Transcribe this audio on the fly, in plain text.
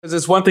Because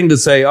it's one thing to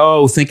say,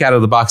 oh, think out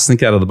of the box,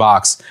 think out of the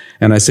box.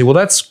 And I say, well,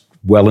 that's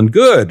well and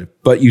good,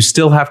 but you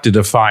still have to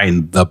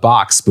define the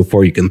box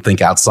before you can think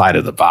outside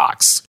of the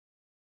box.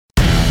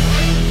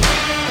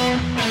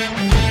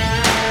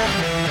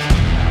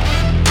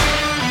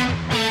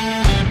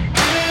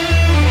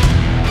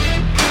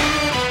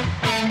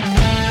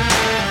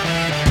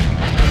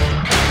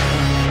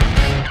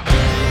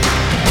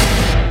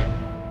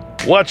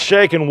 What's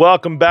shaking?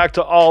 Welcome back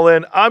to All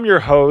In. I'm your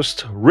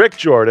host, Rick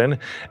Jordan,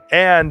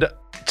 and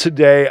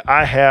today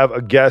I have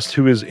a guest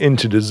who is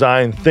into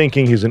design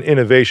thinking. He's an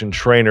innovation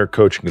trainer,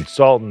 coach, and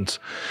consultant.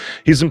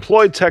 He's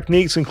employed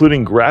techniques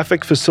including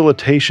graphic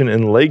facilitation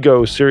and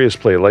Lego serious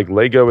play, like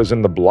Lego is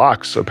in the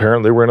blocks.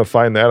 Apparently, we're going to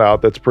find that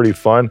out. That's pretty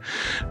fun.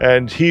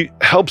 And he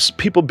helps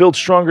people build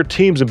stronger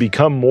teams and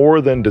become more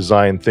than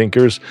design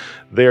thinkers.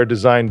 They are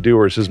design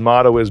doers. His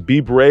motto is be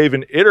brave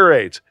and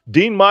iterate.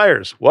 Dean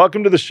Myers,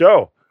 welcome to the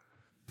show.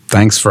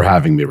 Thanks for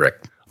having me,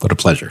 Rick. What a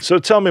pleasure. So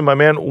tell me, my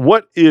man,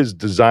 what is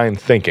design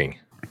thinking?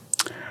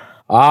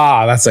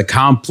 That's a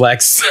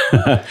complex,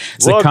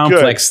 it's a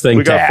complex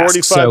thing to ask.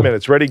 We got 45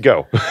 minutes. Ready,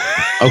 go.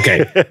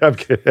 Okay. I'm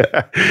kidding.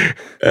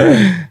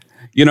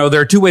 There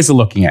are two ways of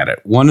looking at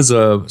it. One is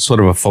a sort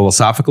of a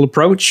philosophical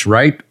approach,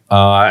 right?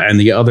 And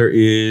the other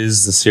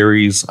is the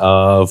series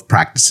of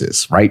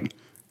practices, right?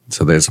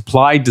 So there's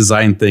applied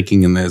design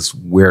thinking and there's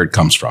where it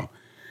comes from.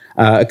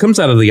 It comes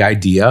out of the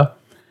idea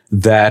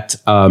that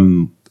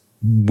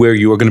where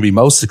you are going to be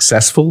most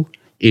successful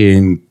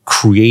in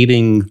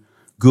creating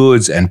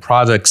goods and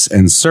products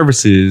and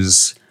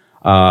services,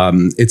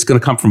 it's going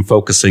to come from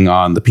focusing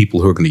on the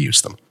people who are going to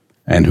use them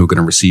and who are going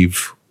to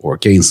receive or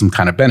gain some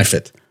kind of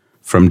benefit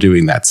from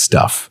doing that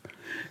stuff.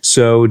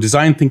 So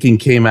design thinking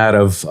came out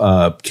of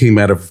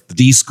the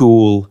D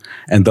School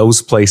and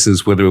those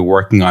places where they were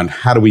working on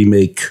how do we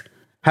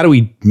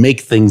make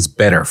things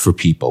better for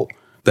people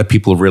that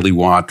people really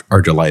want,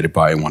 are delighted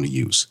by, and want to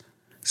use.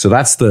 So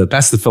that's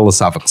the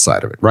philosophical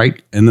side of it,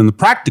 right? And then the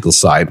practical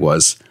side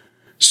was,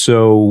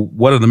 so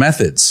what are the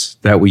methods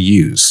that we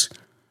use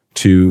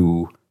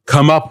to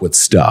come up with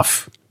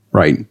stuff,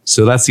 right?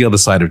 So that's the other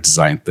side of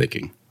design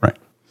thinking, right?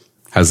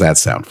 How's that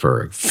sound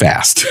for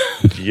fast?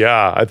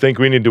 Yeah, I think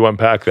we need to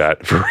unpack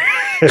that.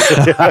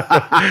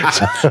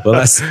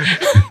 Well,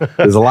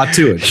 there's a lot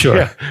to it, sure.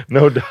 Yeah,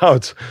 no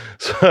doubt.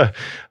 So,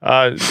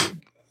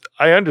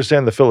 I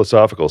understand the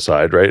philosophical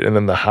side, right? And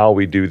then the how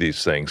we do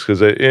these things.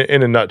 Because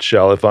in a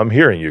nutshell, if I'm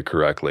hearing you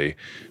correctly,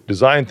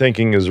 design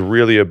thinking is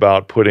really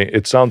about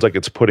it sounds like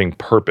it's putting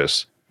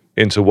purpose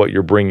into what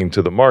you're bringing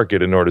to the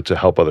market in order to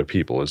help other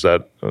people. Is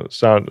that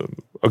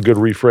sound a good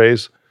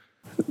rephrase?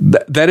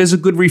 That is a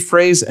good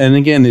rephrase. And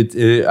again,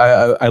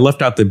 I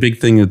left out the big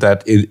thing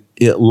that a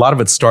lot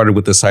of it started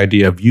with this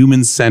idea of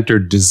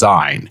human-centered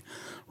design,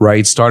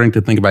 right? Starting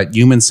to think about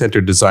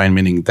human-centered design,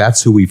 meaning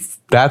that's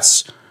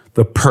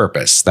the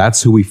purpose.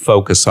 That's who we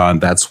focus on.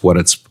 That's what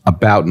it's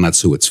about, and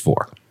that's who it's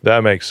for.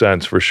 That makes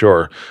sense for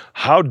sure.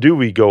 How do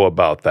we go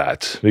about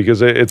that?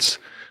 Because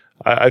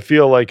I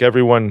feel like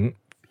everyone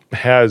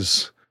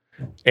has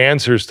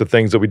answers to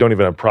things that we don't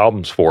even have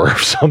problems for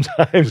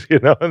sometimes,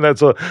 and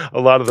that's a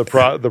lot of the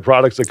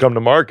products that come to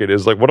market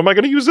is like, what am I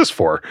going to use this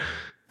for?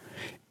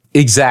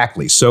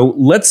 Exactly. So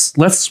let's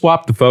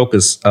swap the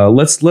focus.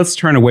 Let's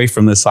turn away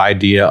from this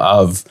idea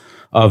of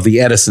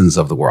the Edisons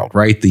of the world,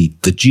 right?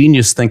 The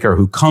genius thinker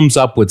who comes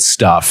up with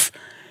stuff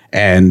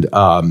and,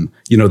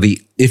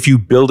 the if you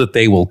build it,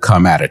 they will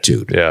come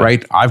attitude,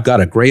 right? I've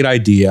got a great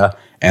idea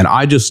and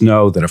I just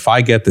know that if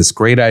I get this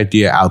great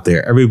idea out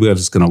there,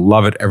 everybody's going to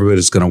love it.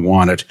 Everybody's going to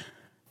want it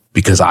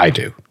because I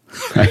do,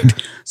 right?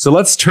 So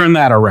let's turn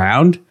that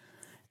around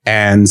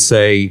and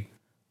say,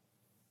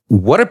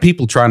 what are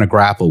people trying to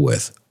grapple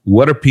with?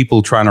 What are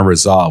people trying to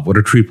resolve? What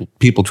are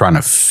people trying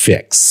to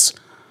fix?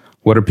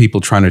 What are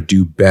people trying to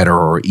do better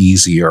or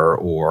easier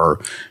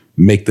or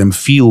make them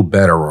feel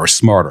better or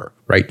smarter,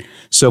 right?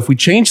 So if we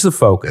change the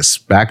focus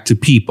back to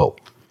people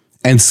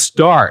and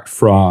start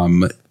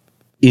from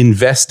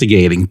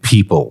investigating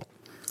people,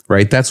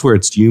 right? That's where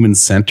it's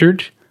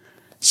human-centered.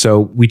 So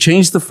we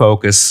change the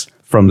focus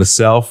from the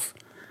self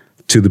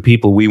to the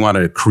people we want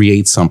to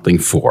create something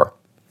for.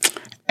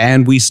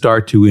 And we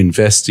start to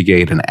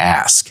investigate and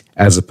ask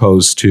as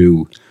opposed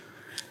to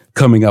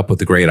coming up with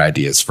the great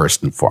ideas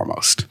first and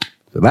foremost.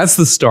 So that's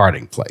the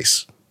starting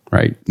place,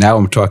 right? Now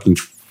I'm talking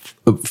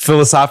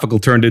philosophical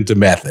turned into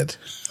method.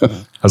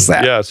 How's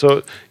that? Yeah,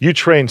 so you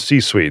train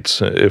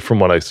C-suites from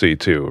what I see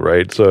too,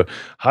 right? So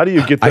how do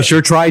you get that? I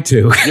sure try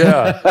to.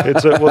 Yeah,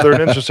 they're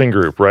an interesting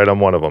group, right? I'm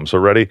one of them. So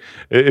ready?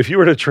 If you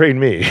were to train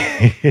me,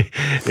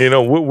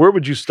 where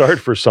would you start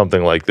for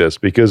something like this?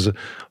 Because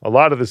a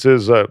lot of this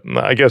is,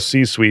 I guess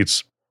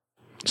C-suites,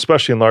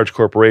 especially in large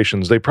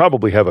corporations, they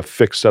probably have a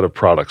fixed set of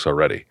products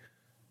already.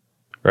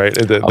 Right?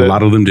 A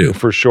lot of them do.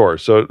 For sure.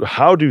 So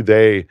how do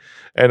they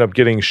end up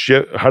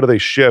how do they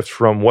shift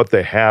from what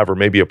they have or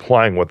maybe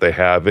applying what they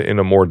have in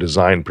a more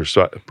design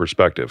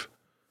perspective?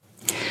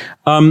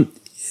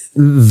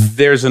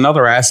 There's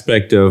another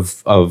aspect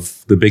of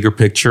the bigger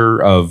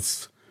picture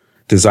of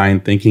design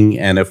thinking.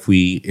 And if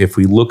we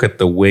look at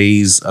the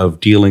ways of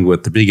dealing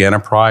with the big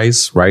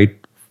enterprise, right?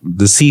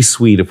 The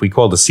C-suite, if we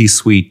call the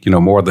C-suite,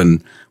 more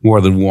than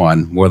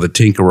one, more the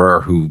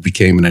tinkerer who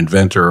became an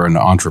inventor and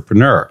an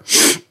entrepreneur.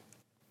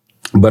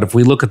 But if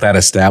we look at that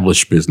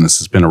established business,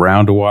 it's been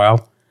around a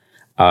while,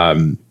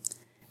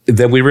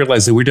 then we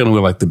realize that we're dealing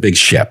with like the big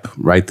ship,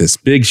 right? This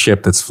big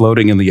ship that's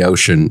floating in the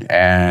ocean.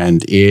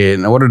 And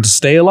in order to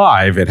stay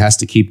alive, it has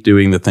to keep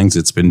doing the things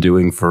it's been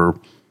doing for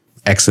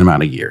X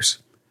amount of years.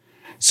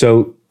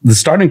 So the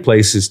starting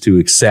place is to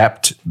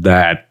accept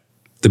that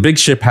the big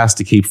ship has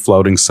to keep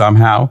floating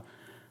somehow,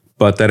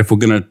 but that if we're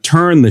going to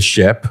turn the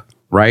ship,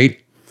 right,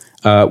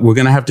 we're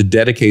going to have to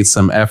dedicate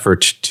some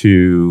effort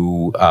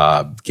to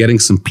getting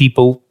some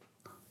people,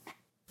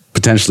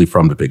 potentially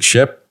from the big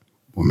ship,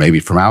 or maybe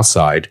from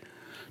outside,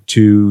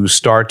 to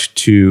start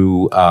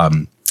to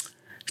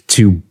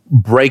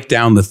break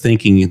down the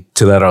thinking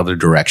to that other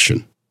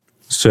direction.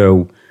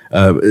 So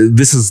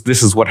this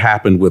is what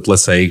happened with,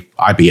 let's say,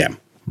 IBM,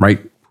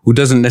 right, who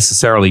doesn't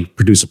necessarily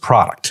produce a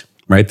product.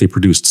 Right, they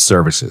produced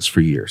services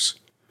for years,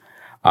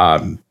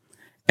 and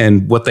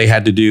what they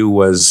had to do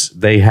was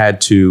they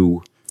had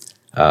to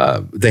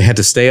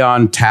stay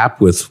on tap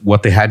with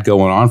what they had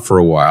going on for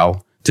a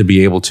while to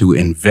be able to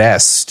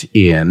invest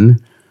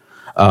in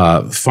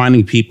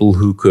finding people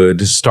who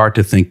could start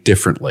to think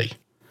differently,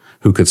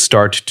 who could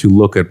start to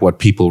look at what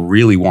people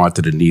really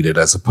wanted and needed,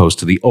 as opposed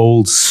to the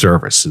old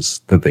services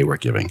that they were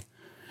giving.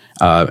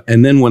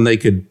 And then when they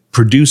could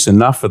produce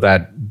enough of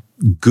that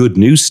good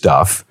new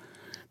stuff,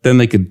 then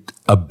they could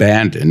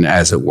abandon,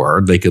 as it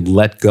were, they could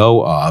let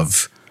go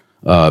of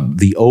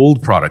the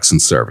old products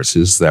and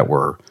services that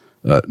were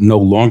no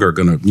longer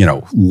going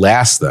to,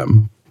 last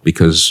them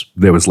because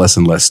there was less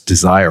and less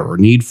desire or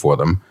need for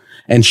them,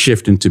 and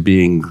shift into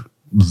being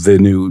the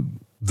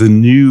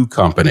new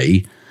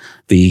company,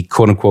 the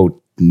quote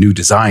unquote new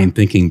design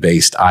thinking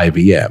based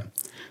IBM.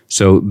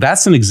 So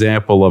that's an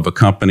example of a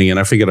company, and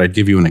I figured I'd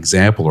give you an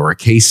example or a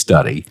case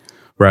study,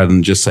 rather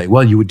than just say,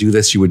 well, you would do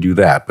this, you would do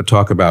that, but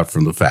talk about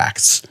from the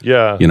facts,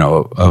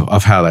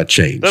 of how that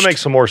changed. That makes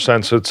some more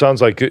sense. It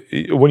sounds like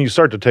when you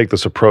start to take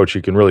this approach,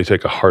 you can really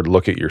take a hard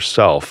look at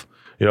yourself,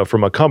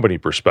 from a company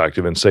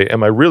perspective, and say,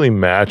 am I really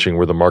matching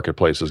where the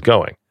marketplace is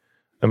going?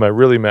 Am I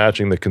really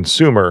matching the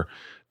consumer?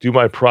 Will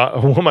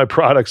my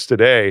products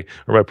today,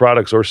 or my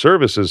products or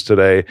services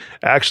today,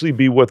 actually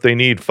be what they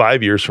need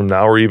 5 years from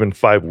now, or even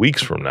 5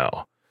 weeks from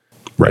now?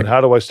 Right. And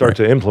how do I start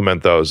to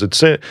implement those?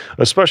 It's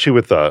especially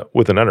with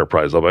an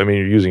enterprise level. I mean,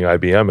 you're using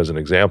IBM as an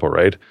example,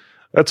 right?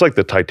 That's like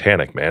the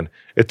Titanic, man.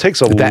 It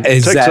takes a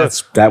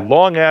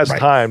long ass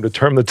time to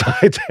turn the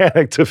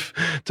Titanic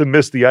to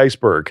miss the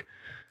iceberg.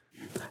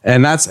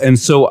 And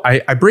so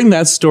I bring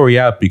that story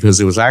up because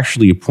it was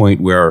actually a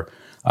point where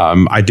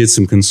I did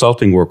some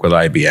consulting work with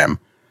IBM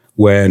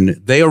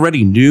when they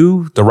already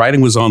knew the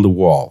writing was on the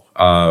wall.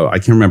 I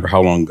can't remember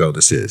how long ago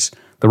this is.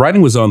 The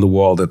writing was on the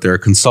wall that their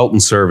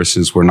consultant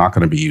services were not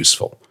going to be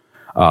useful.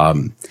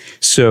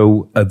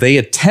 So they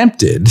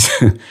attempted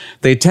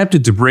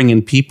to bring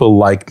in people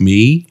like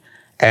me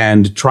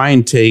and try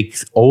and take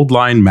old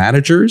line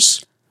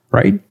managers,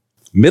 right?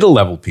 Middle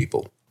level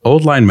people,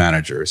 old line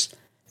managers,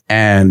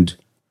 and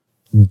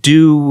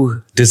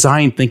do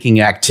design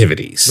thinking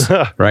activities,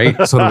 right?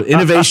 So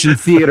innovation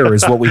theater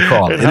is what we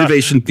call it.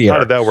 Innovation theater. How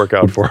did that work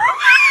out for them?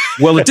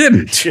 Well, it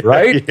didn't,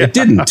 right? Yeah. It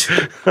didn't.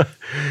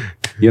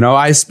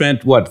 I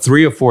spent,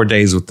 3 or 4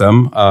 days with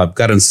them,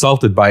 got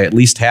insulted by at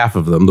least half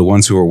of them, the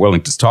ones who were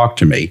willing to talk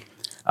to me.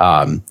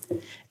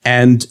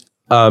 And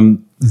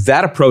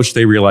that approach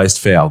they realized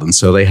failed. And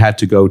so they had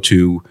to go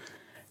to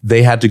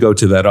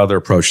that other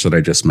approach that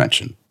I just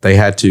mentioned. They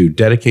had to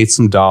dedicate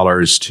some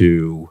dollars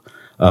to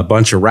a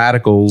bunch of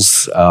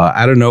radicals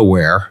out of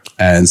nowhere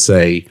and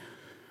say,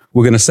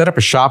 we're going to set up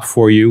a shop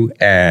for you,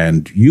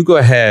 and you go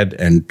ahead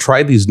and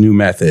try these new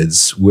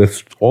methods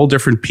with all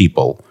different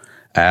people,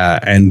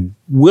 and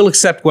we'll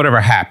accept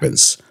whatever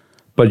happens.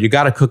 But you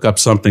got to cook up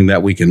something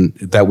that we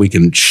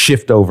can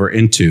shift over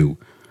into.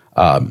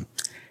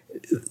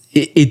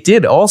 It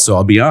did also,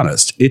 I'll be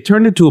honest, it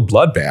turned into a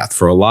bloodbath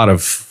for a lot of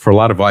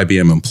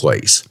IBM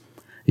employees.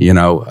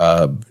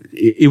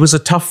 It was a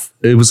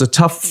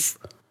tough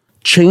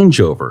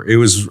changeover. It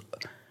was.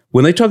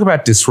 When they talk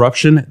about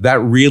disruption, that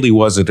really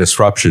was a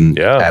disruption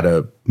at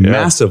a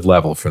massive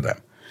level for them.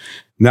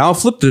 Now I'll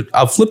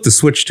flip the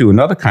switch to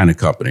another kind of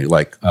company.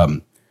 Like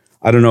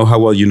I don't know how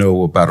well you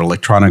know about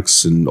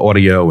electronics and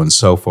audio and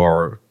so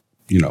far.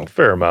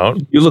 Fair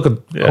amount. You look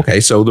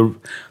at so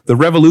the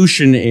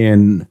revolution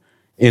in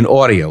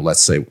audio,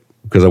 let's say,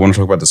 because I want to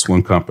talk about this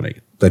one company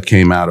that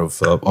came out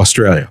of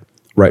Australia,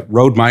 right?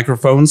 Rode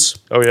microphones.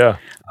 Oh yeah,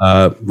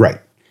 right.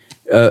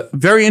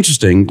 Very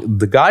interesting.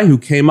 The guy who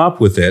came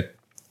up with it.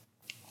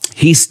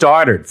 He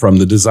started from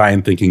the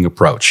design thinking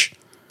approach.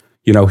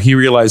 He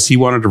realized he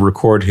wanted to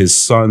record his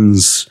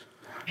son's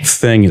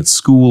thing at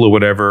school or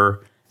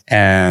whatever,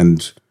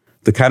 and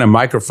the kind of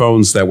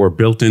microphones that were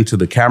built into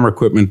the camera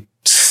equipment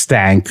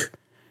stank.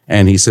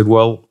 And he said,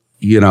 well,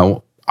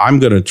 I'm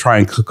going to try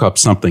and cook up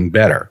something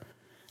better.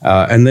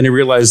 And then he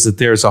realized that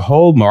there's a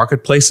whole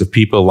marketplace of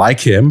people like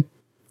him,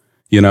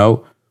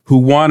 who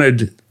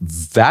wanted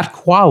that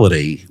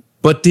quality,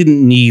 but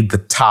didn't need the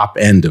top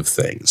end of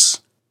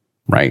things,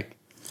 right?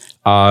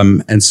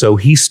 And so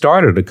he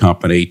started a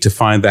company to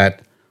find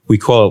that, we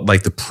call it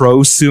like the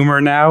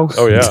prosumer now.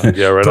 Oh, yeah.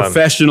 Yeah, right.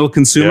 Professional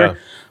consumer. Yeah.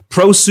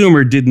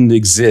 Prosumer didn't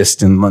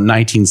exist in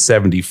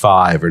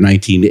 1975 or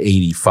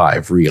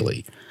 1985,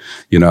 really,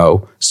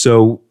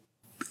 So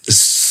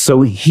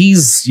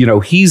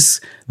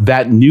he's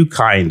that new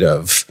kind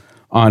of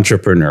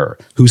entrepreneur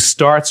who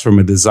starts from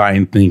a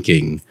design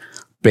thinking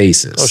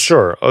basis. Oh,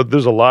 sure.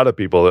 There's a lot of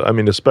people,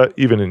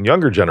 even in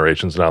younger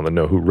generations now that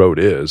know who Rode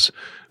is,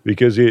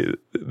 because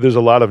there's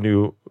a lot of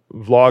new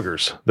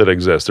vloggers that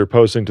exist. They're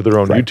posting to their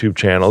own YouTube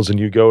channels, and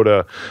you go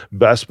to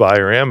Best Buy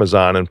or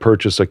Amazon and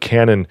purchase a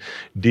Canon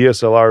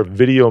DSLR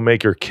video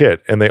maker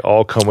kit, and they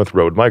all come with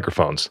Rode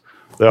microphones.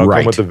 They all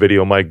come with the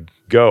Video Mic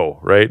Go,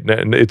 right?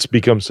 And it's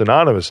become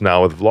synonymous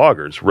now with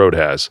vloggers, Rode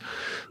has.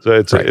 So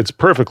it's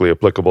perfectly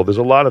applicable. There's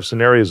a lot of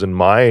scenarios in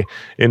my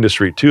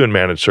industry too, in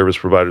managed service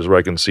providers, where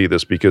I can see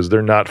this because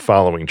they're not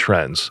following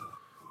trends.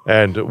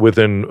 And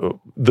within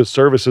the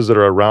services that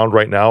are around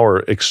right now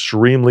are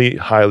extremely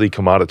highly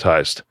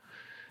commoditized.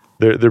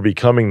 They're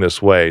becoming this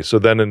way. So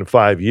then in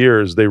 5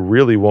 years, they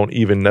really won't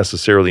even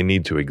necessarily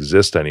need to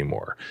exist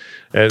anymore.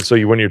 And so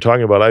when you're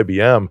talking about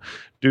IBM,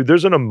 dude,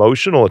 there's an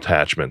emotional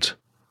attachment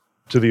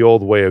to the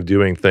old way of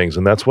doing things.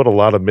 And that's what a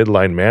lot of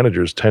midline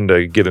managers tend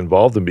to get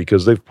involved in,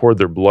 because they've poured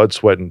their blood,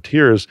 sweat, and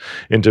tears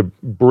into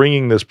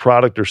bringing this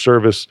product or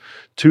service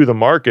to the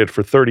market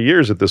for 30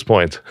 years at this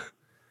point.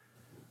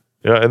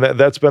 And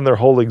that's been their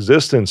whole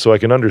existence. So I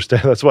can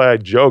understand. That's why I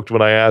joked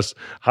when I asked,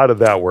 how did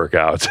that work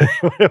out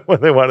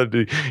when they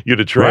wanted you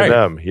to train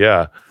them?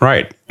 Yeah.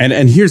 Right.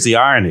 And here's the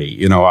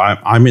irony.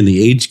 I'm in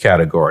the age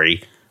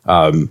category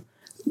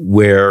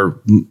where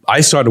I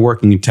started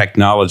working in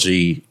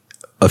technology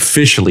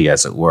officially,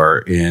 as it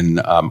were,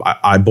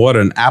 I bought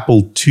an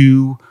Apple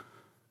II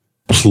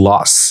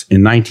Plus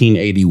in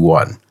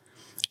 1981.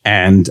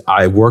 And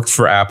I worked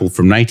for Apple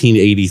from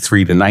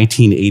 1983 to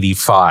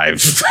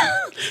 1985.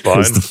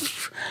 As the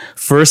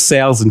first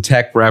sales and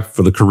tech rep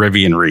for the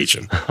Caribbean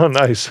region. Oh,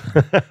 nice.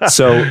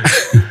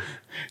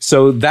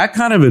 So that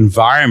kind of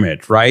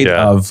environment, right,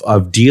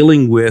 of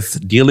dealing with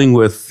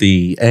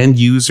the end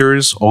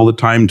users all the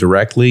time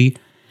directly,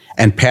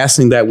 and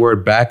passing that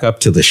word back up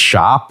to the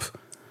shop,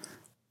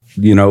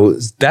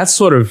 that's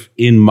sort of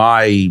in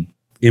my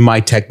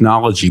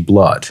technology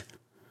blood.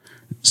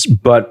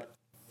 But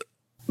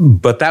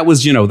that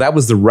was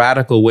the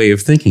radical way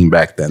of thinking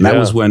back then. That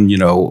was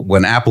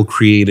when Apple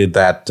created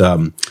that.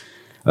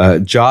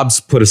 Jobs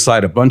put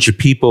aside a bunch of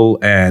people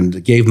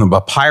and gave them a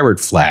pirate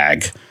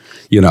flag,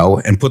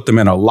 and put them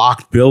in a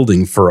locked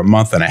building for a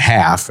month and a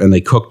half, and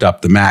they cooked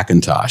up the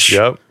Macintosh.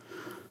 Yep.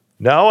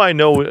 Now I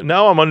know.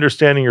 Now I'm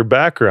understanding your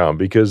background,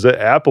 because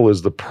Apple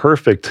is the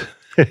perfect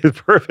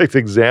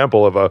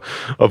example of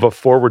a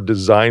forward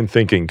design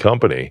thinking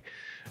company.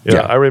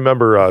 I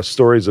remember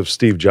stories of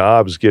Steve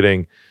Jobs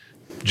getting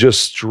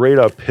just straight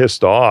up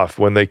pissed off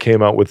when they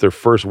came out with their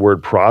first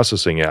word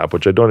processing app,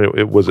 which it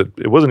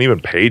wasn't even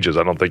Pages.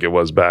 I don't think it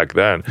was back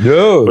then.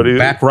 No, but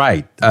Mac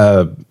Write.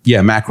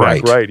 Mac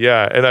Write. Right,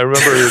 yeah. And I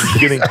remember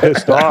getting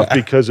pissed off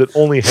because it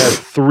only had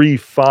 3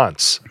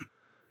 fonts.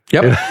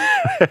 Yep.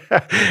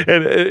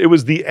 And it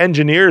was the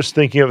engineers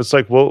thinking of it's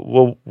like,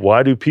 well,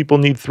 why do people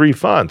need 3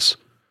 fonts?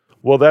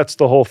 Well, that's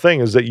the whole thing,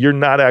 is that you're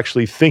not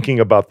actually thinking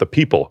about the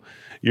people.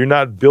 You're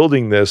not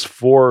building this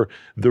for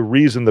the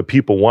reason the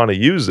people want to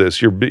use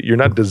this. You're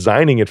not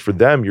designing it for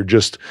them. You're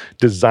just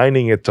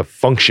designing it to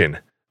function.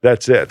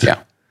 That's it.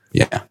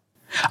 Yeah.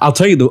 I'll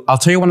tell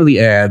you one of the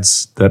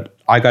ads that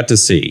I got to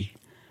see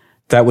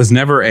that was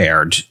never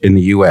aired in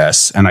the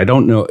U.S. And I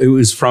don't know. It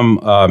was from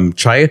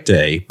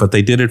Chiat, but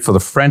they did it for the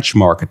French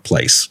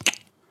marketplace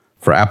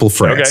for Apple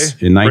France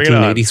in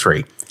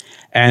 1983.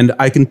 And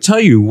I can tell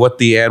you what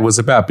the ad was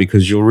about,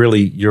 because you'll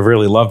really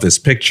love this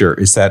picture.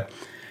 Is that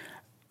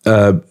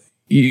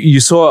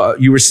you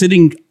were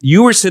sitting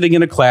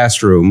in a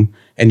classroom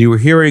and you were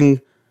hearing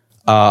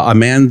a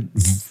man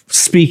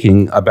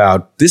speaking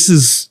about this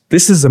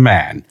is a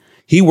man.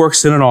 He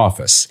works in an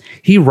office.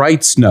 He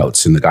writes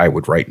notes, and the guy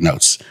would write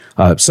notes.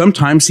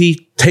 Sometimes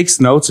he takes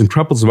notes and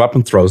crumples them up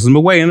and throws them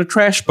away in a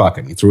trash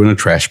bucket. He threw in a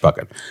trash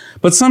bucket.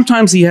 But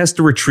sometimes he has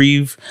to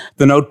retrieve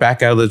the note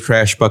back out of the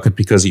trash bucket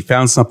because he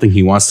found something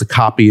he wants to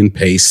copy and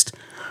paste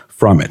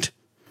from it.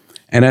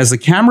 And as the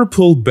camera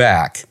pulled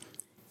back,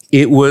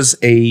 it was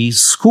a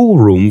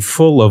schoolroom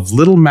full of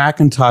little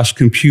Macintosh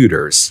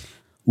computers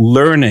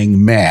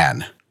learning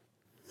man.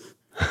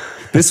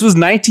 This was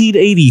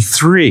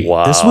 1983.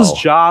 Wow. This was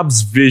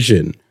Jobs'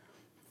 vision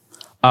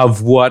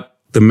of what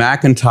the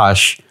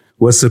Macintosh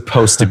was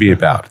supposed to be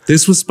about.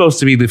 This was supposed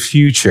to be the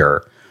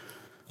future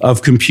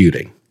of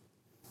computing.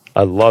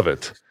 I love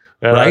it.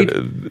 And right?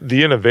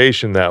 the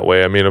innovation that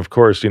way. I mean, of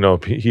course,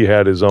 he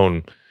had his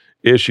own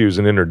issues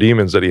and inner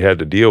demons that he had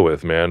to deal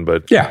with, man.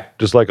 But Yeah.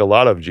 just like a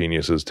lot of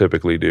geniuses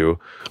typically do.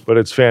 But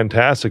it's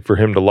fantastic for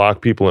him to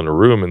lock people in a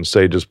room and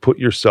say, just put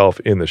yourself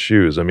in the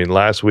shoes. I mean,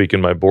 last week in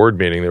my board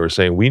meeting, they were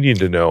saying we need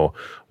to know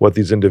what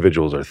these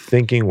individuals are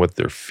thinking, what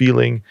they're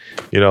feeling,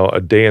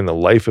 a day in the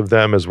life of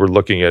them as we're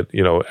looking at,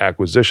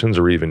 acquisitions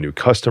or even new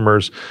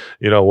customers,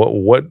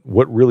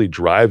 what really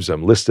drives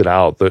them, list it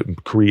out,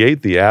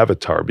 create the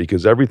avatar,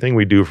 because everything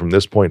we do from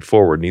this point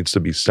forward needs to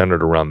be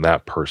centered around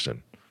that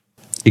person.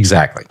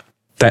 Exactly.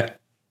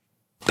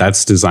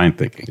 That's design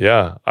thinking.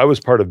 Yeah. I was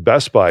part of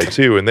Best Buy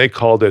too, and they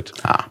called it,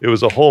 it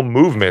was a whole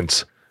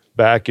movement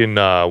back in,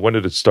 when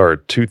did it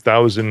start?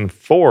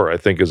 2004, I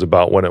think is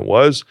about when it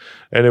was.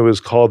 And it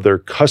was called their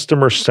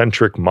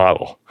customer-centric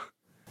model.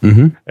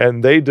 Mm-hmm.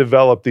 And they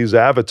developed these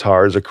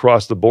avatars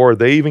across the board.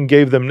 They even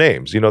gave them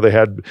names. They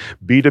had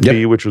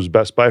B2B, which was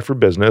Best Buy for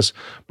Business,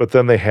 but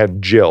then they had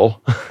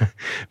Jill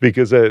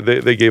because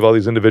they gave all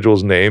these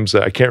individuals names.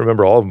 I can't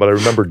remember all of them, but I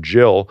remember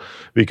Jill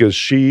because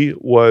she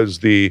was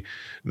the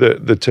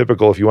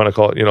typical, if you want to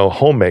call it,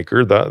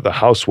 homemaker, the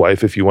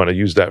housewife, if you want to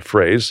use that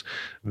phrase,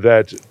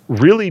 that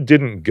really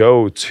didn't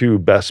go to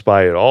Best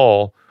Buy at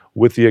all,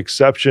 with the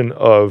exception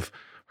of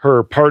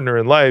her partner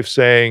in life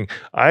saying,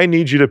 I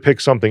need you to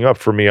pick something up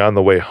for me on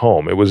the way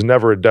home. It was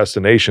never a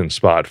destination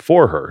spot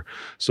for her.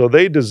 So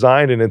they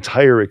designed an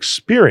entire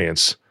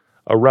experience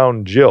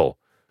around Jill,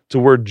 to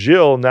where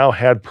Jill now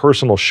had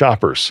personal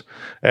shoppers.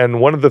 And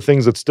one of the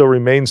things that still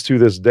remains to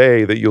this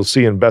day that you'll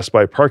see in Best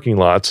Buy parking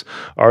lots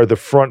are the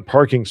front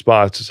parking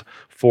spots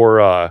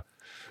for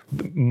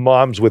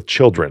moms with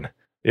children.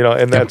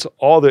 And that's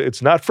all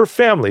it's not for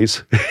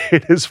families.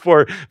 It is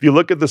for, if you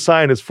look at the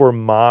sign, it's for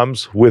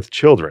moms with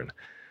children.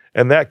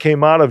 And that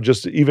came out of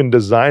just even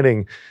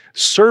designing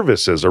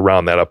services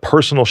around that, a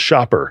personal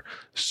shopper,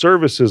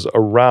 services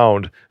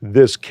around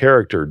this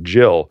character,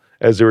 Jill,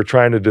 as they were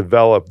trying to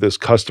develop this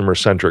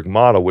customer-centric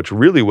model, which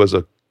really was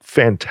a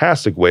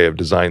fantastic way of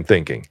design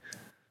thinking.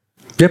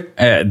 Yep.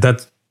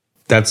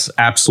 That's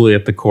absolutely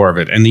at the core of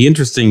it. And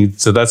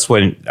so that's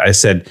when I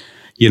said,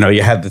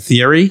 you had the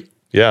theory.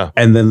 Yeah.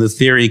 And then the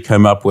theory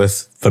come up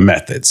with the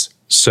methods.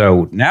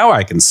 So now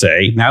I can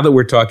say, now that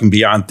we're talking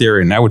beyond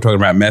theory, and now we're talking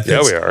about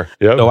methods. Yeah, we are.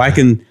 Yep. So I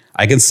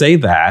can say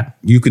that.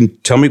 You can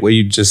tell me what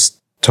you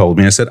just told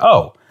me. I said,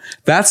 oh,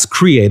 that's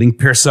creating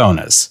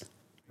personas,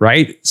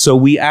 right? So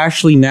we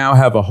actually now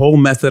have a whole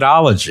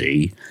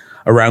methodology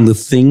around the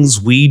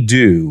things we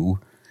do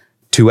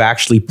to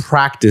actually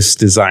practice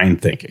design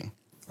thinking,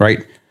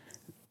 right?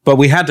 But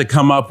we had to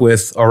come up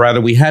with, or rather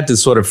we had to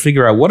sort of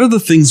figure out, what are the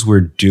things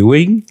we're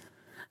doing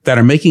that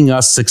are making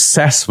us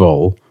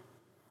successful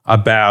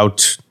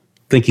about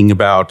thinking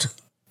about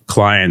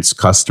clients,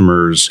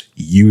 customers,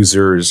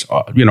 users,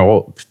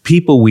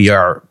 people we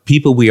are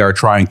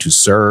trying to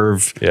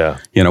serve. Yeah.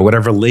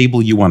 Whatever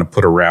label you want to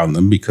put around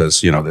them, because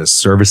there's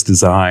service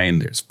design,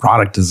 there's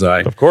product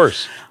design. Of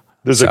course.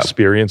 There's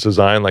experience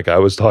design, like I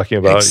was talking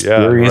about.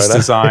 Experience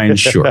design,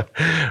 sure.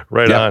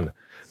 Right on.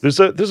 There's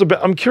a bit,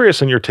 I'm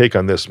curious on your take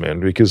on this,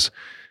 man, because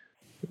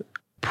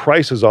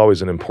price is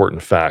always an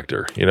important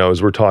factor,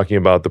 as we're talking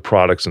about the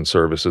products and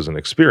services and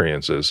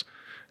experiences.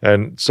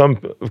 And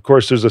of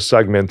course, there's a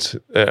segment,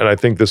 and I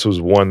think this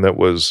was one that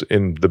was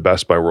in the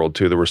Best Buy world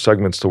too. There were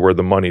segments to where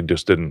the money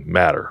just didn't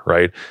matter,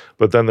 right?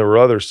 But then there were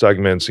other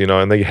segments,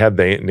 and they had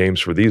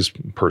names for these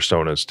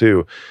personas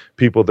too.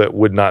 People that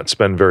would not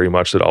spend very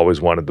much, that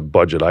always wanted the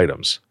budget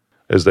items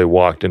as they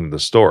walked into the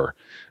store.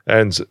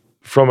 And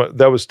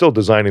that was still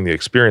designing the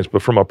experience,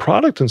 but from a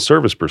product and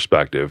service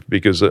perspective,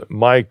 because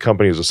my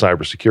company is a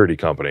cybersecurity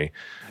company,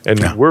 and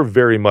we're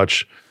very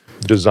much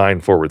design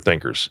forward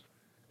thinkers.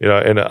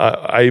 And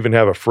I even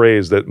have a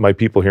phrase that my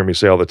people hear me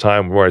say all the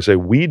time, where I say,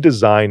 we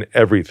design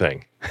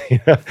everything.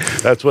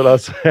 That's what I'll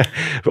say.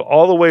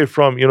 All the way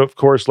from, of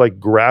course, like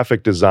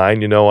graphic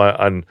design,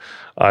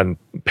 on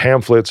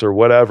pamphlets or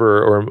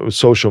whatever, or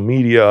social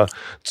media,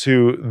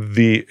 to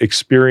the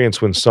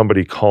experience when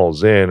somebody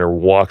calls in or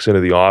walks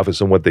into the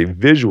office and what they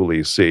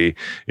visually see,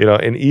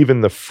 and even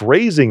the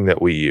phrasing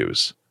that we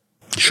use.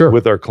 Sure.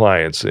 With our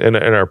clients and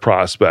our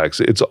prospects.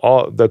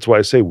 That's why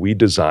I say we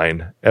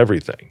design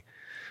everything.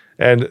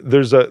 And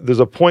there's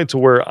a point to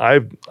where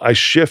I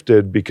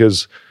shifted,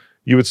 because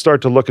you would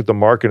start to look at the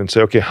market and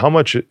say, okay, how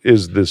much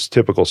is this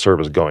typical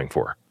service going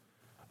for,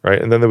 right?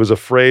 And then there was a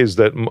phrase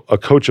that a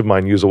coach of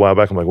mine used a while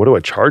back. I'm like, what do I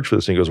charge for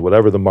this? And he goes,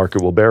 whatever the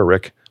market will bear,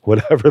 Rick,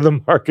 whatever the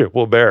market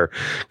will bear.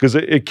 Because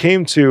it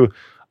came to,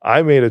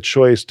 I made a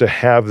choice to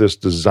have this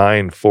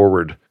design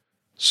forward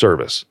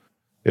service,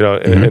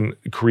 and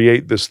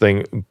create this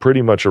thing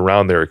pretty much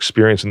around their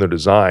experience and their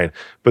design.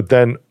 But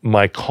then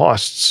my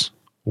costs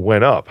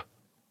went up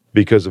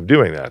because of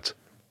doing that.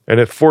 And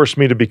it forced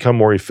me to become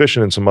more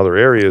efficient in some other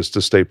areas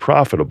to stay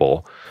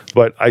profitable.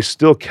 But I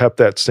still kept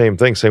that same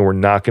thing, saying we're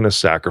not going to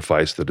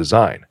sacrifice the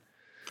design.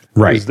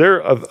 Right. Is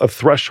there a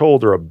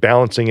threshold or a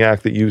balancing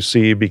act that you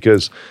see?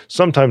 Because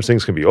sometimes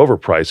things can be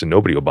overpriced and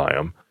nobody will buy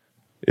them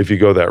if you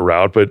go that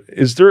route. But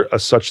is there a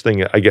such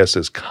thing, I guess,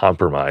 as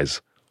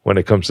compromise when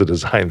it comes to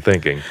design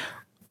thinking?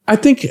 I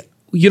think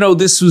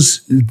this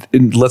was,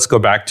 let's go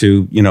back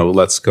to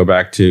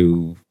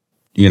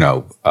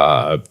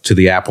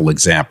the Apple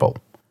example.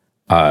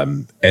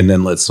 And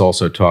then let's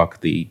also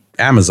talk the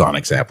Amazon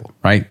example,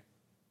 right?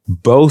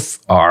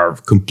 Both are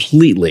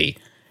completely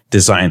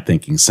design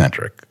thinking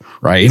centric,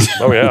 right?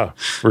 Oh yeah,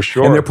 for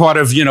sure. And they're part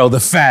of,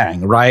 the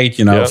FANG, right?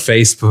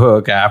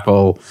 Facebook,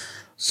 Apple,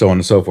 so on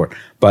and so forth.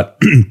 But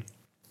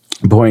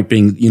point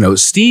being,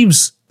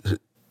 Steve's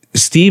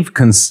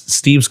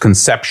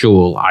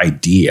conceptual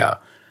idea,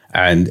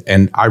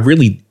 and I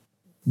really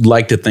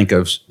like to think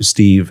of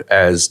Steve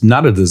as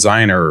not a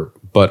designer,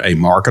 but a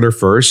marketer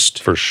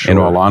first. For sure. In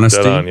all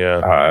honesty. Dead on,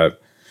 yeah.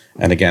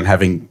 And again,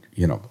 having,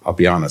 I'll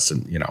be honest,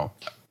 and,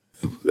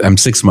 I'm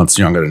 6 months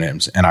younger than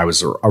him, and I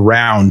was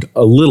around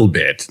a little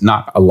bit,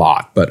 not a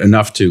lot, but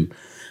enough to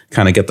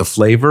kind of get the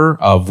flavor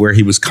of where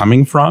he was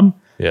coming from.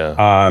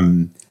 Yeah.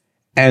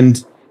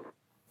 And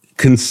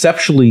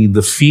conceptually,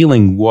 the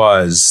feeling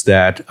was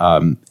that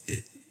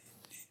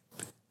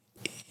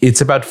it's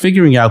about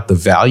figuring out the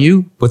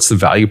value. What's the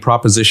value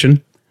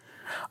proposition?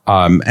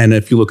 And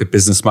if you look at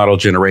business model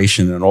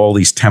generation and all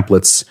these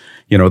templates,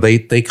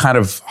 they kind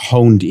of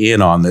honed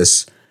in on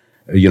this.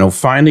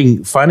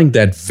 Finding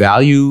that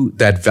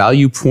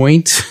value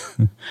point,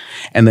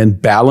 and then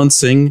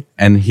balancing.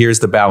 And here's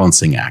the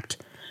balancing act.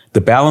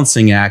 The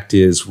balancing act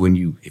is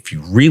if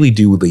you really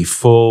do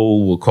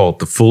we'll call it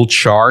the full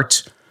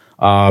chart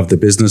of the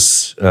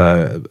business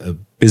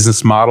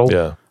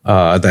model,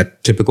 that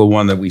typical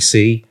one that we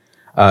see.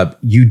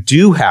 You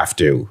do have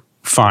to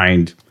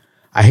find,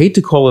 I hate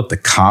to call it the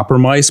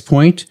compromise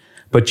point,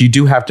 but you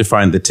do have to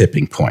find the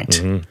tipping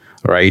point,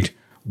 right?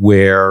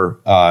 Where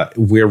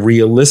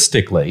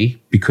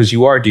realistically, because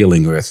you are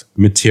dealing with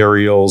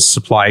materials,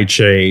 supply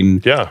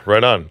chain,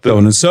 right on, so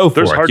on and so forth.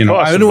 There's hard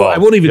costs I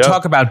won't even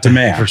talk about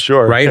demand, for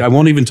sure, right? I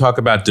won't even talk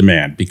about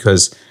demand,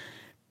 because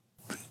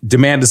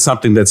demand is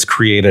something that's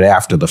created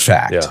after the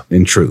fact.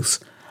 In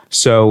truth,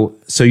 so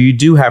you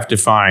do have to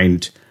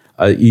find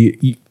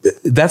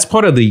that's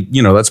part of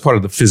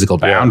the physical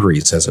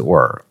boundaries, as it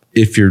were.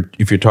 If you're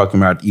talking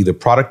about either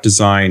product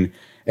design.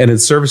 And in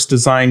service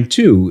design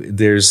too,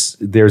 there's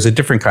a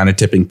different kind of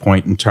tipping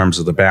point in terms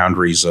of the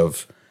boundaries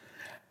of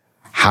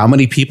how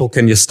many people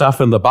can you stuff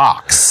in the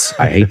box.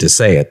 I hate to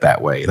say it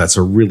that way. That's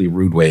a really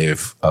rude way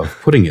of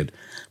putting it.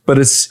 But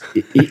it's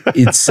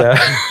Are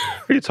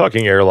you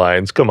talking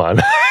airlines? Come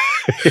on.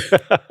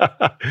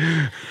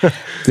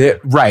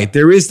 Right.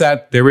 There is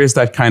that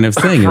kind of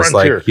thing. It's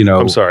like,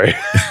 I'm sorry.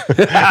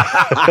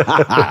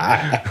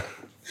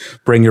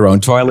 Bring your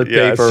own toilet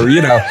paper. It's,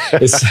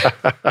 what is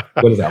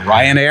that?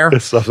 Ryanair?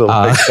 Something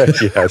like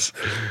that. Yes.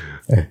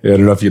 I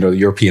don't know if you know the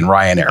European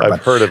Ryanair.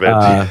 I've heard of it.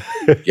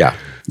 Yeah.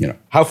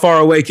 How far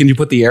away can you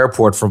put the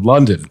airport from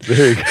London,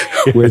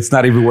 where it's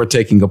not even worth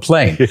taking a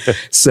plane? Yeah.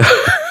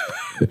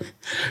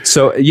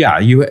 So yeah,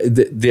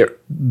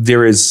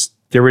 there is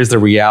the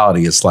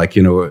reality. It's like,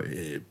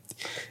 and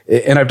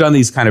I've done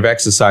these kind of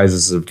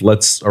exercises of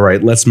let's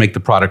make the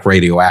product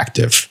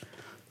radioactive.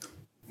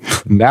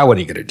 Now what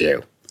are you going to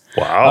do?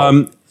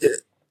 Wow.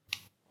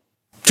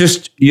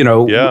 Because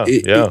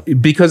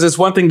it's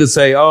one thing to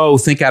say,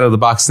 think out of the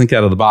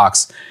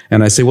box.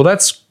 And I say, well,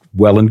 that's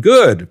well and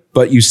good,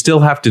 but you still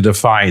have to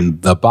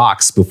define the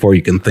box before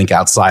you can think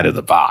outside of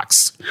the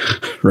box.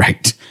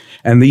 Right.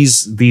 And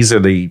these are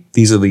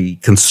the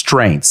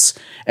constraints.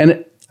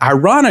 And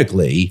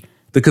ironically,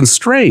 the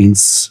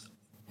constraints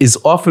is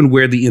often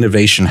where the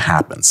innovation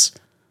happens,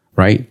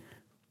 right?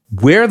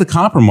 Where are the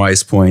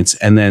compromise points?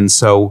 And then,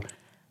 so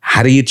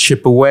how do you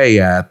chip away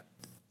at,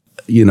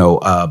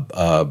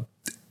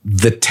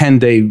 the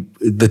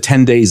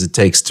 10 days it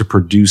takes to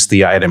produce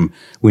the item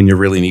when you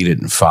really need it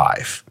in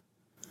 5?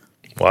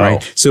 Wow.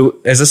 Right. So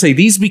as I say,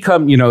 these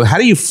become, how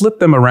do you flip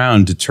them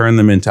around to turn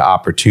them into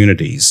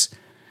opportunities?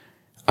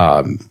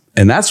 And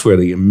that's where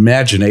the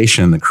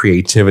imagination and the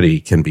creativity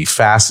can be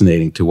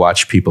fascinating to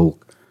watch people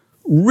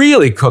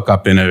really cook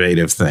up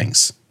innovative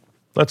things.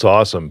 That's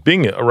awesome.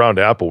 Being around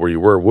Apple where you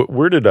were,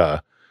 where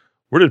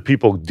did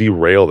people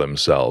derail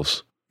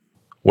themselves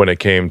when it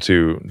came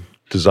to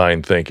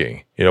design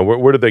thinking?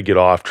 Where did they get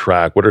off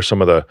track? What are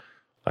some of the,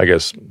 I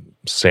guess,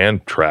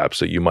 sand traps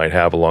that you might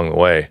have along the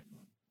way?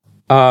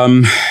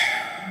 Because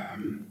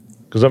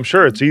I'm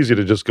sure it's easy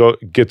to just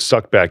get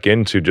sucked back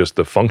into just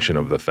the function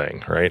of the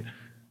thing, right?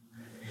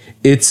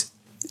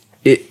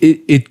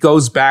 It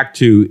goes back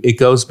to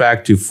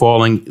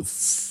falling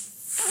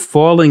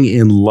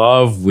in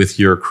love with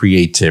your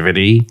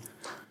creativity.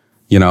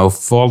 I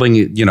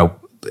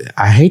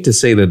hate to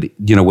say that,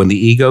 when the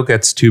ego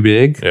gets too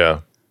big.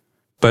 Yeah.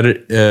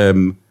 But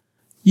and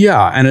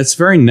it's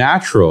very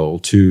natural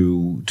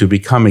to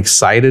become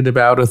excited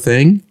about a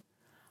thing.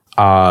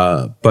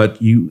 But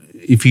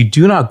if you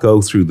do not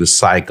go through the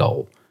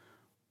cycle,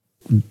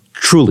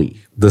 truly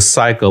the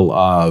cycle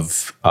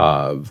of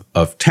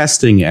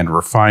testing and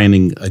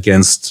refining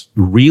against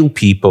real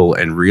people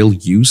and real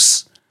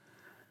use,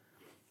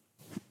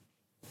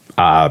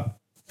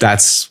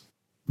 that's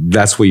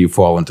where you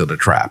fall into the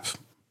trap,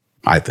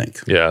 I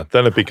think. Yeah,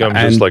 then it becomes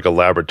just like a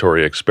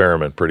laboratory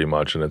experiment pretty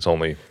much, and it's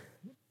only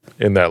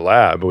in that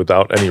lab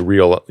without any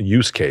real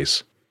use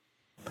case.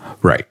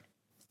 Right.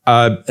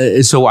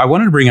 So I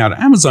wanted to bring out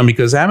Amazon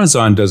because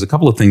Amazon does a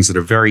couple of things that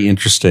are very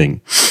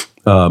interesting.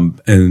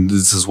 And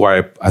this is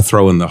why I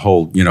throw in the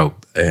whole,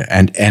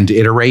 and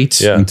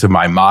iterate into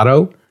my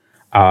motto.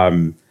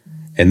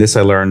 And this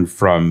I learned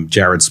from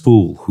Jared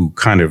Spool, who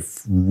kind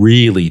of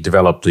really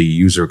developed the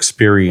user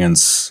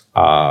experience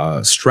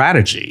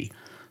strategy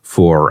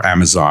for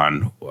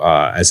Amazon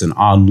as an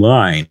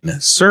online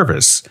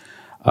service.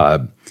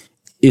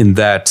 In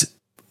that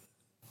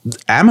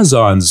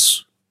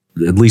Amazon's,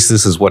 at least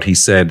this is what he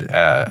said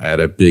at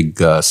a big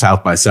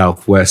South by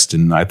Southwest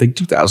in, I think,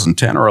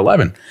 2010 or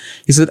 11.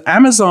 He said,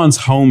 Amazon's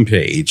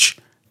homepage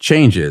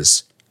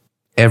changes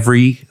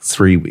every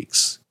 3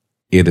 weeks.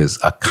 It is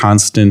a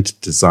constant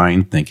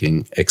design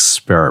thinking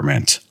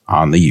experiment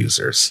on the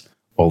users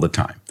all the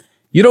time.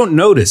 You don't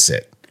notice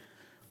it,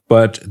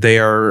 but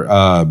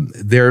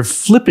they're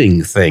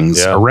flipping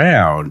things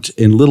around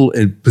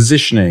in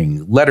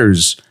positioning,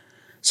 letters,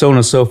 so on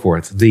and so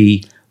forth.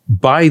 The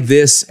buy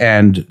this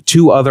and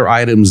 2 other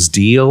items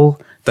deal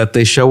that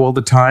they show all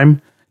the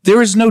time,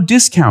 there is no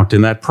discount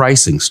in that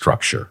pricing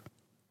structure.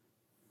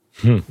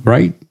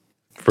 Right?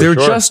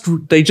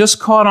 They just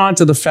caught on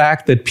to the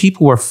fact that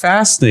people were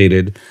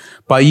fascinated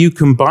by you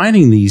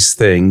combining these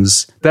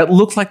things that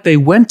looked like they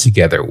went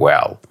together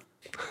well.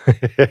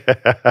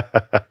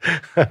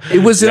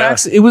 It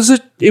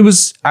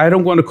was I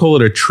don't want to call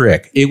it a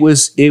trick. It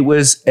was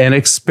an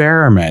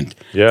experiment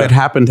that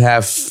happened to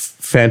have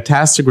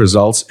fantastic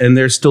results, and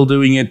they're still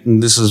doing it.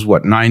 And this is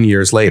 9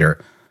 years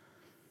later.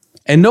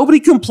 And nobody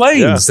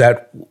complains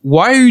that,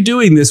 why are you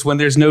doing this when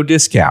there's no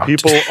discount?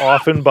 People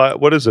often buy,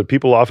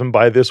 People often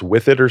buy this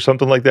with it or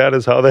something like that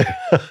is how they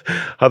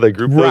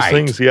group those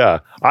things. Yeah.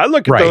 I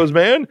look at those,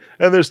 man.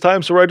 And there's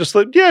times where I just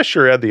like, yeah,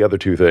 sure. Add the other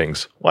 2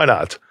 things. Why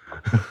not?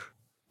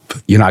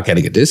 You're not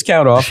getting a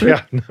discount off it?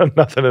 Yeah,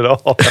 nothing at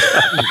all.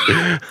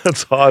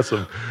 That's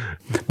awesome.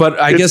 But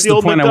I guess the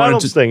point McDonald's I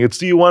wanted to thing. It's,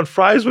 do you want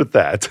fries with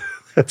that?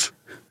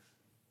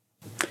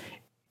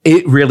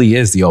 It really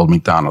is the old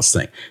McDonald's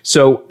thing.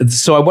 So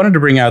I wanted to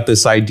bring out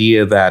this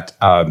idea that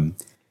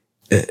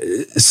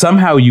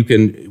somehow you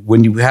can,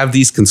 when you have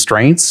these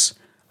constraints,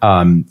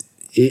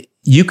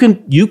 you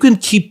can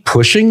keep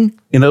pushing.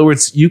 In other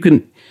words, you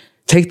can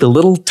take the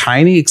little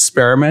tiny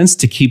experiments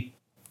to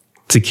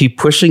keep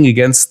pushing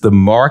against the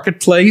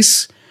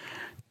marketplace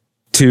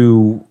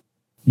to,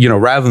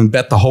 rather than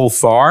bet the whole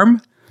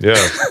farm.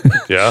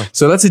 Yeah.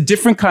 So that's a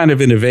different kind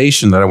of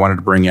innovation that I wanted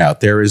to bring out.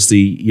 There is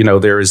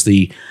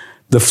the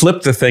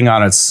flip the thing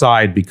on its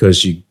side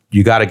because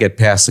you got to get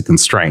past the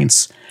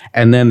constraints.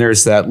 And then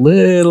there's that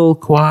little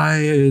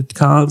quiet,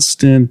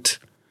 constant,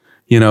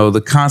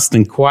 the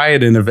constant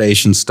quiet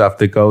innovation stuff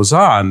that goes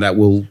on that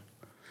will,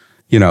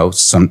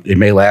 it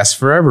may last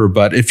forever.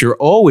 But if you're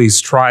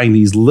always trying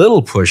these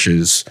little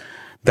pushes,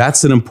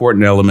 that's an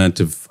important element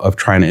of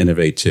trying to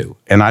innovate too.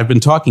 And I've been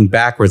talking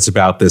backwards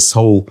about this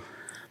whole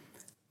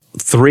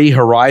 3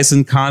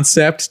 horizon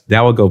concept.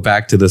 Now we'll go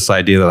back to this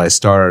idea that I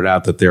started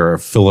out, that there are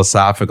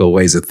philosophical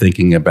ways of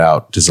thinking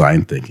about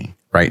design thinking,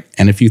 right?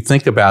 And if you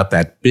think about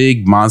that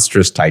big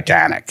monstrous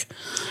Titanic,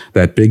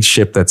 that big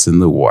ship that's in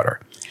the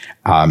water,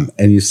 and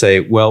you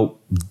say, well,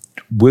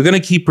 we're going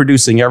to keep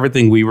producing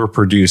everything we were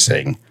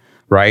producing,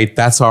 right?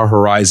 That's our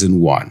horizon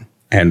 1.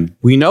 And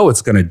we know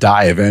it's going to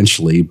die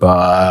eventually,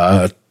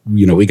 but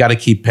we got to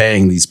keep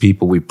paying these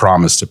people we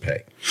promised to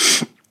pay.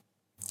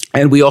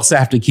 And we also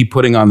have to keep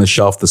putting on the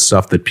shelf the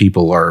stuff that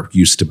people are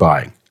used to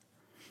buying.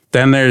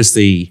 Then there's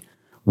the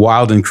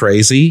wild and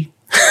crazy,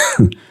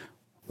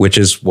 which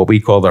is what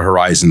we call the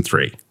Horizon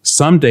 3.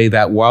 Someday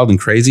that wild and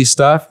crazy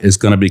stuff is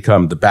going to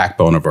become the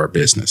backbone of our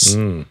business.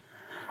 And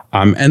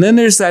then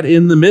there's that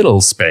in the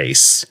middle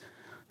space.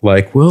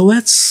 Like, well,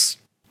 let's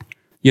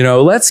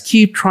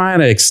keep trying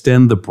to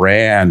extend the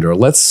brand, or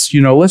let's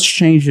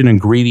change an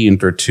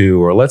ingredient or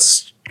 2, or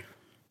let's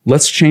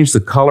change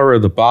the color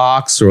of the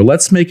box, or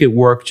let's make it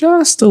work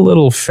just a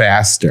little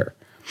faster.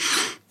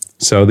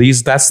 So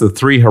that's the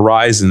 3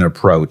 horizon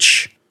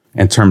approach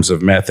in terms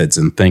of methods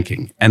and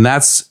thinking. And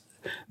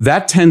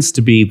that tends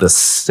to be the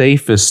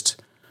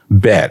safest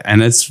bet.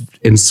 And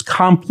it's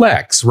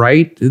complex,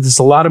 right? There's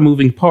a lot of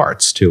moving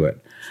parts to it.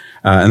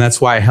 And that's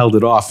why I held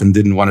it off and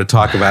didn't want to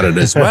talk about it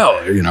as well,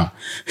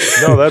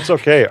 No, that's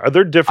okay. Are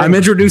there different... I'm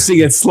introducing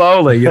it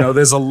slowly.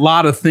 There's a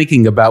lot of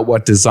thinking about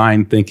what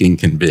design thinking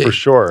can be. For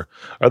sure.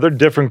 Are there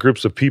different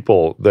groups of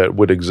people that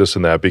would exist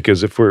in that?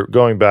 Because if we're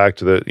going back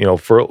to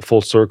the,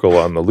 full circle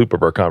on the loop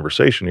of our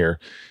conversation here,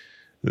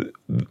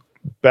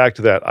 back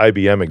to that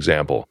IBM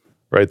example,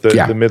 right? The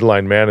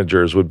midline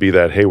managers would be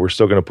that, hey, we're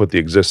still going to put the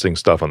existing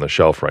stuff on the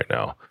shelf right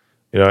now.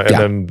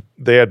 Then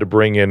they had to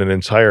bring in an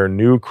entire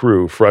new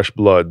crew, fresh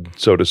blood,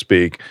 so to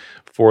speak,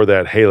 for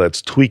that, hey,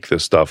 let's tweak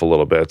this stuff a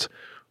little bit.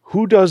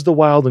 Who does the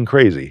wild and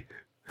crazy?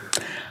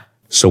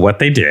 So what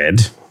they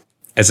did,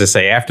 as I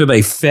say, after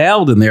they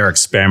failed in their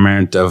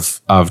experiment of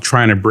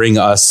trying to bring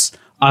us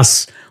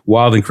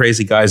wild and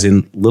crazy guys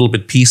in a little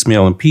bit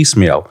piecemeal,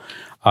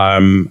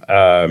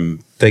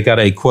 they got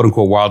a quote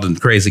unquote wild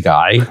and crazy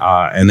guy,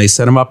 and they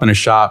set him up in a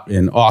shop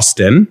in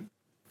Austin,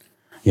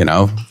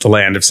 the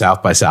land of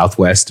South by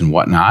Southwest and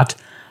whatnot.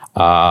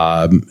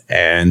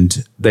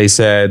 And they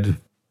said,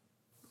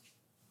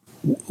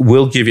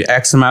 we'll give you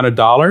X amount of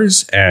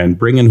dollars and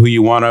bring in who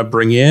you want to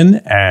bring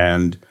in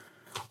and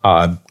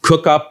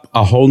cook up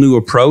a whole new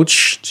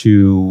approach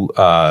to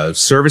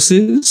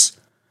services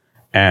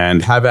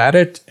and have at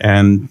it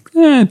and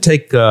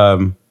take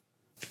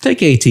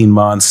 18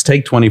 months,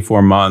 take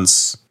 24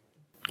 months.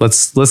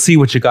 Let's see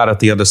what you got at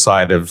the other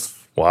side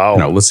of.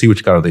 Wow. Let's see what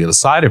you got at the other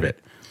side of it,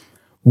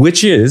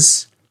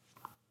 that's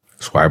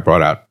why I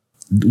brought out,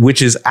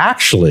 which is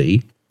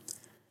actually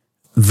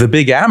the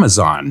big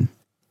Amazon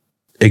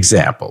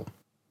example.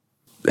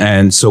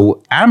 And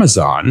so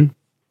Amazon,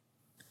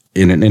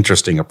 in an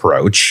interesting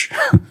approach,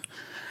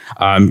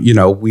 we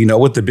know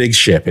what the big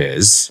ship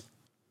is,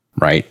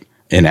 right?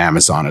 In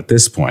Amazon at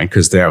this point,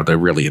 because they're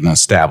really an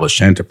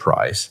established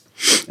enterprise.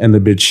 And the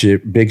big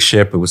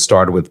ship, it was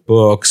started with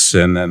books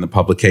and then the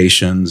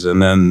publications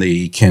and then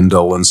the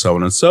Kindle and so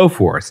on and so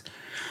forth.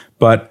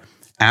 But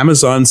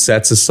Amazon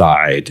sets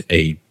aside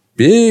a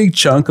big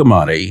chunk of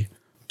money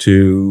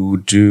to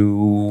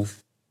do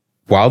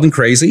Wild and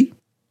Crazy.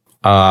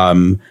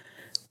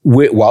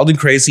 Wild and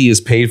Crazy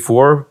is paid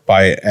for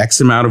by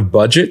X amount of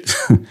budget.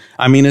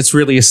 I mean, it's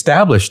really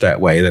established that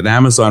way, that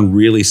Amazon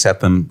really set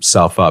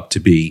themselves up to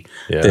be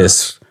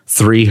this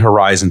three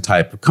horizon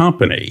type of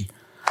company.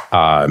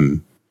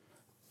 And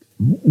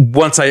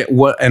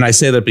I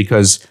say that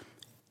because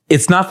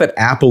it's not that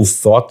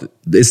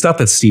it's not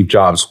that Steve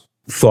Jobs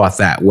thought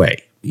that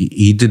way.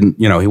 He didn't,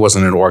 he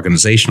wasn't an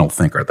organizational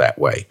thinker that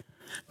way.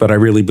 But I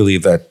really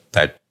believe that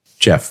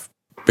Jeff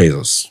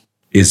Bezos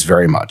is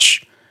very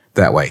much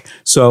that way.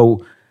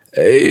 So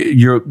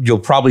you'll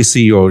probably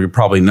see, or you'll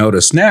probably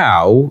notice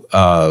now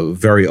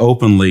very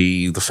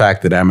openly, the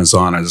fact that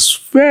Amazon is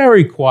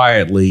very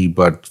quietly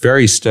but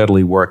very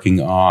steadily working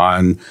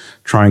on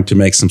trying to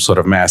make some sort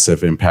of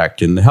massive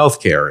impact in the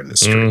healthcare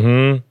industry.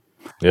 Mm-hmm.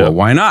 Yep. Well,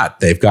 why not?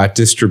 They've got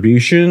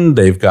distribution.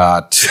 They've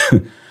got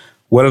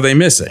what are they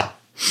missing?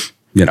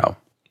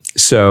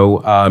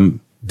 So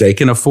they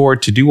can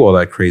afford to do all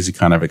that crazy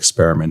kind of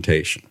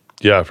experimentation.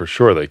 Yeah, for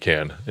sure they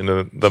can. And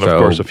then of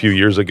course, a few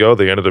years ago,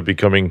 they ended up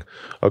becoming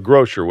a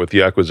grocer with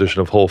the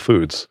acquisition of Whole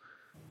Foods.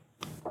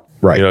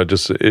 Right.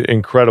 Just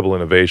incredible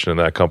innovation in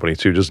that company,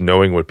 too. Just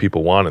knowing what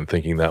people want and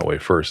thinking that way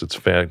first. It's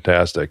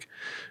fantastic.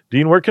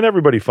 Dean, where can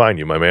everybody find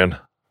you, my man?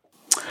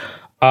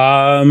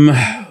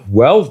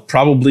 Well,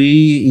 probably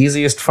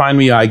easiest to find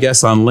me, I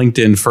guess, on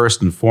LinkedIn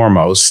first and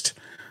foremost.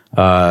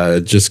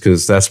 Just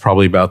because that's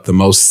probably about the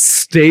most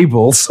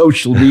stable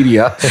social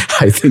media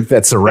I think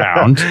that's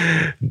around.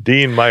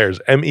 Dean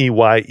Meyers,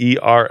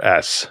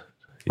 Meyers.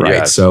 Right.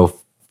 Yes. So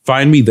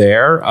find me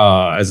there.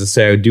 As I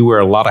say, I do wear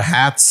a lot of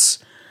hats.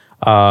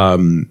 I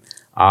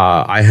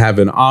have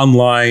an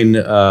online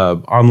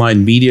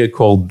media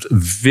called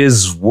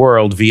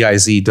VizWorld,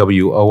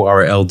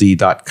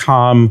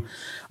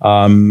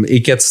 VizWorld.com.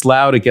 It gets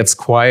loud, it gets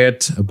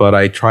quiet, but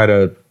I try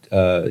to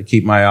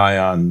keep my eye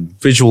on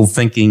visual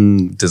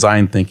thinking,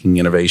 design thinking,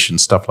 innovation,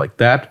 stuff like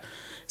that.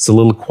 It's a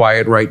little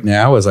quiet right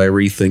now as I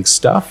rethink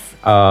stuff.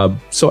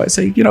 So I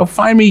say,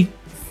 find me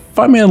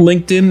on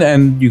LinkedIn,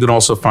 and you can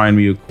also find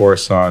me, of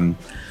course, on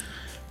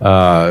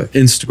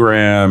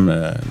Instagram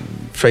and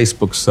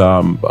Facebook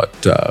some, but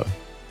awesome.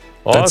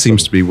 That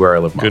seems to be where I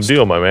live most. Good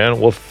deal, my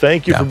man. Well,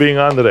 thank you for being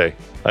on today.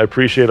 I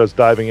appreciate us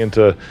diving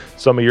into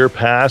some of your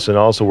past and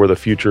also where the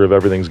future of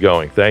everything's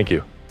going. Thank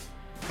you.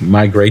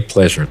 My great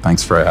pleasure.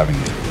 Thanks for having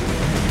me.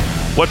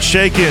 What's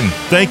shaking?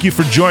 Thank you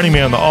for joining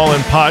me on the All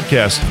In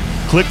Podcast.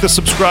 Click the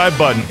subscribe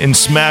button and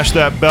smash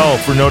that bell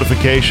for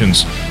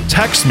notifications.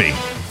 Text me,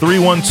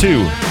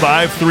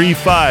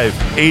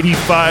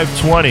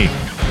 312-535-8520.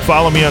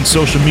 Follow me on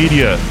social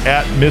media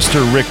at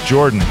Mr. Rick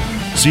Jordan.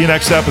 See you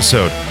next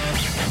episode.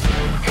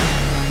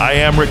 I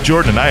am Rick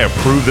Jordan, and I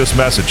approve this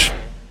message.